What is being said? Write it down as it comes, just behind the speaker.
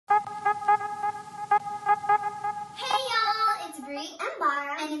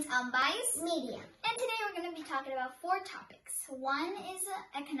media. And today we're going to be talking about 4 topics. One is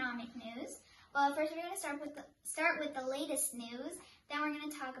economic news. Well, first we're going to start with the latest news. Then we're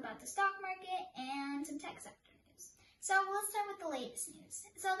going to talk about the stock market and some tech sector news. So let's start with the latest news.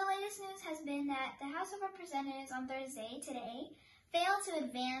 So the latest news has been that the House of Representatives on Thursday, today, failed to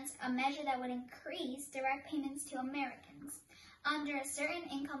advance a measure that would increase direct payments to Americans under a certain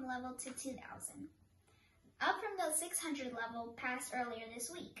income level to $2,000, up from the $600 level passed earlier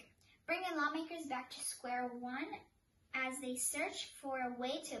this week, bringing lawmakers back to square one as they search for a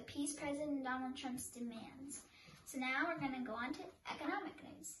way to appease President Donald Trump's demands. So now we're going to go on to economic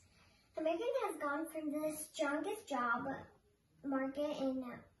news. America has gone from the strongest job market in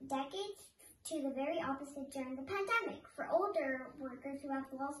decades to the very opposite during the pandemic. For older workers who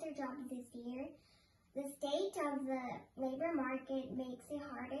have lost their jobs this year, the state of the labor market makes it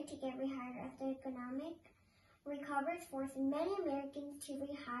harder to get rehired as the economic recovers, forcing many Americans to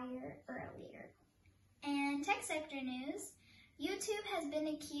rehire earlier. And tech sector news, YouTube has been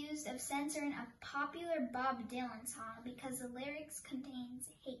accused of censoring a popular Bob Dylan song because the lyrics contains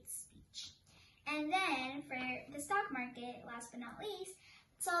hate speech. And then for the stock market, last but not least,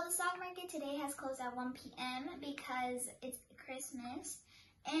 so the stock market today has closed at 1 p.m. because it's Christmas,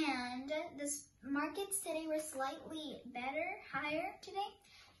 and the markets today were slightly higher today,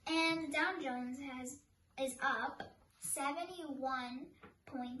 and the Dow Jones is up 71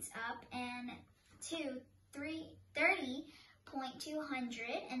 points up and to 30.200,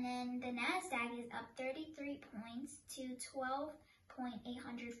 and then the Nasdaq is up 33 points to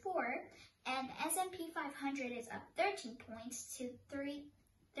 12.804, and S&P 500 is up 13 points to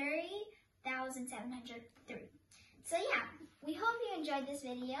 30,703. So yeah, we hope you enjoyed this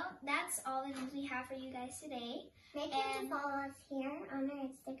video. That's all the news we have for you guys today. Make sure to follow us here on our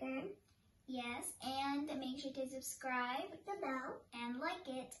Instagram. Yes, and make sure to subscribe, Hit the bell, and like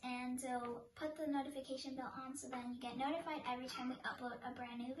it, and so put the notification bell on so that you get notified every time we upload a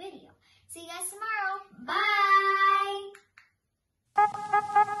brand new video. See you guys tomorrow. Bye!